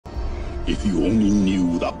If you only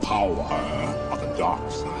knew the power of the dark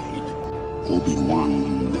side.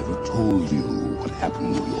 Obi-Wan never told you what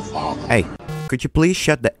happened to your father. Hey, could you please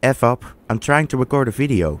shut the F up? I'm trying to record a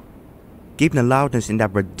video. Keep the loudness in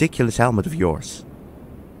that ridiculous helmet of yours.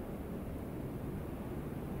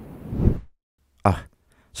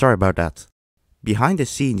 Sorry about that. Behind the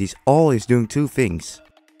scenes he's always doing two things.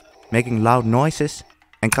 Making loud noises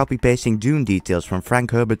and copy-pasting Dune details from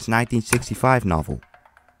Frank Herbert's 1965 novel.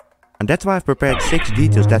 And that's why I've prepared 6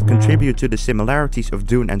 details that contribute to the similarities of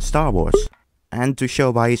Dune and Star Wars. And to show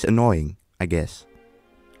why he's annoying, I guess.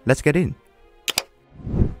 Let's get in.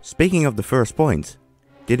 Speaking of the first point,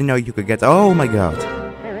 didn't know you could get— oh my god.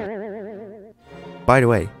 By the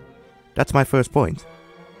way, that's my first point.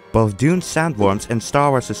 Both Dune's sandworms and Star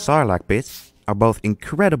Wars' Sarlacc pits are both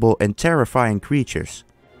incredible and terrifying creatures.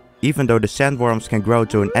 Even though the sandworms can grow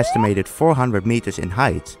to an estimated 400 meters in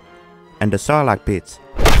height, and the Sarlacc pits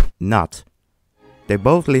not. They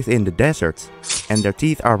both live in the desert, and their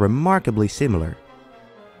teeth are remarkably similar.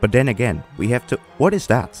 But then again, we have to— what is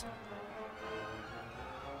that?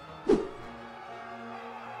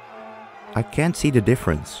 I can't see the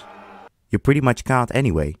difference. You pretty much can't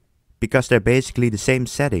anyway, because they're basically the same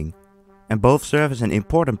setting, and both serve as an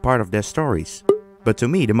important part of their stories. But to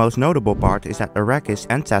me the most notable part is that Arrakis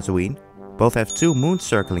and Tatooine both have 2 moons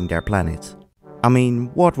circling their planet. I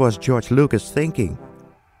mean, what was George Lucas thinking?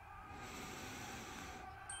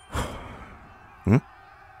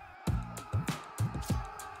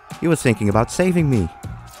 He was thinking about saving me.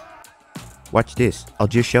 Watch this, I'll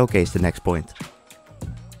just showcase the next point.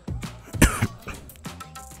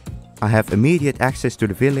 I have immediate access to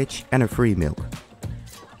the village and a free milk.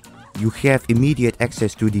 You have immediate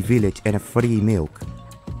access to the village and a free milk.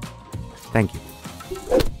 Thank you.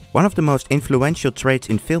 One of the most influential traits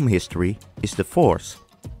in film history is the Force.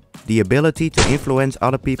 The ability to influence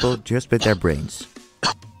other people just with their brains.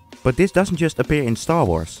 But this doesn't just appear in Star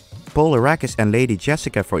Wars. Paul Arrakis and Lady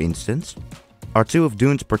Jessica, for instance, are 2 of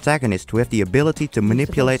Dune's protagonists who have the ability to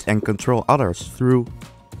manipulate and control others through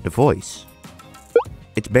the voice.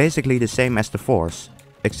 It's basically the same as the Force,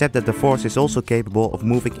 except that the Force is also capable of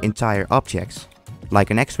moving entire objects, like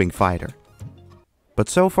an X-Wing fighter. But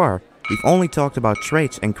so far, we've only talked about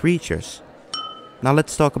traits and creatures. Now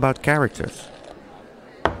let's talk about characters.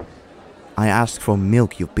 I asked for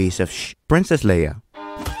milk, you piece of sh— Princess Leia.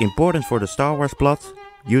 Important for the Star Wars plot,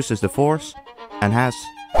 uses the Force, and has,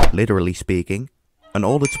 literally speaking, an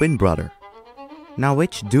older twin brother. Now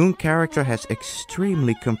which Dune character has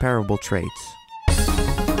extremely comparable traits?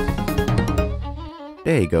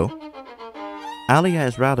 There you go. Alia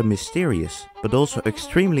is rather mysterious, but also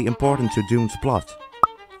extremely important to Dune's plot.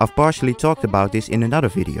 I've partially talked about this in another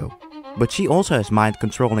video, but she also has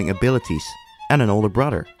mind-controlling abilities and an older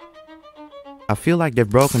brother. I feel like they've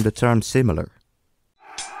broken the term similar.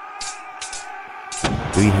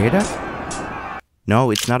 Do you hear that?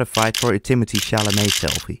 No, it's not a fight for a Timothée Chalamet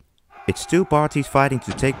selfie. It's 2 parties fighting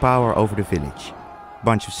to take power over the village.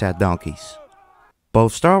 Bunch of sad donkeys.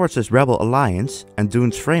 Both Star Wars' Rebel Alliance and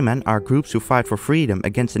Dune's Fremen are groups who fight for freedom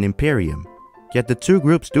against an Imperium. Yet the 2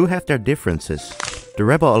 groups do have their differences. The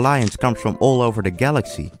Rebel Alliance comes from all over the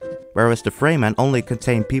galaxy, whereas the Fremen only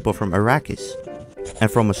contain people from Arrakis.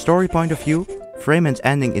 And from a story point of view, Fremen's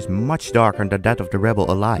ending is much darker than that of the Rebel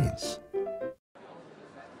Alliance.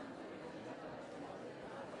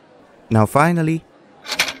 Now finally,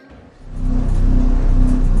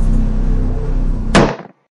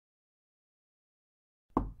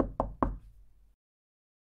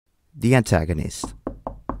 the antagonist.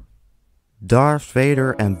 Darth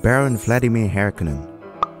Vader and Baron Vladimir Harkonnen.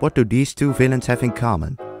 What do these 2 villains have in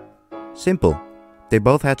common? Simple, they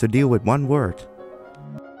both had to deal with one word.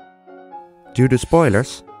 Due to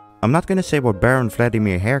spoilers, I'm not gonna say what Baron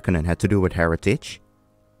Vladimir Harkonnen had to do with heritage.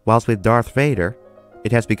 Whilst with Darth Vader,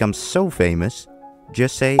 it has become so famous,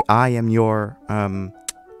 just say I am your,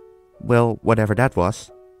 well, whatever that was,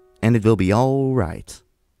 and it will be alright.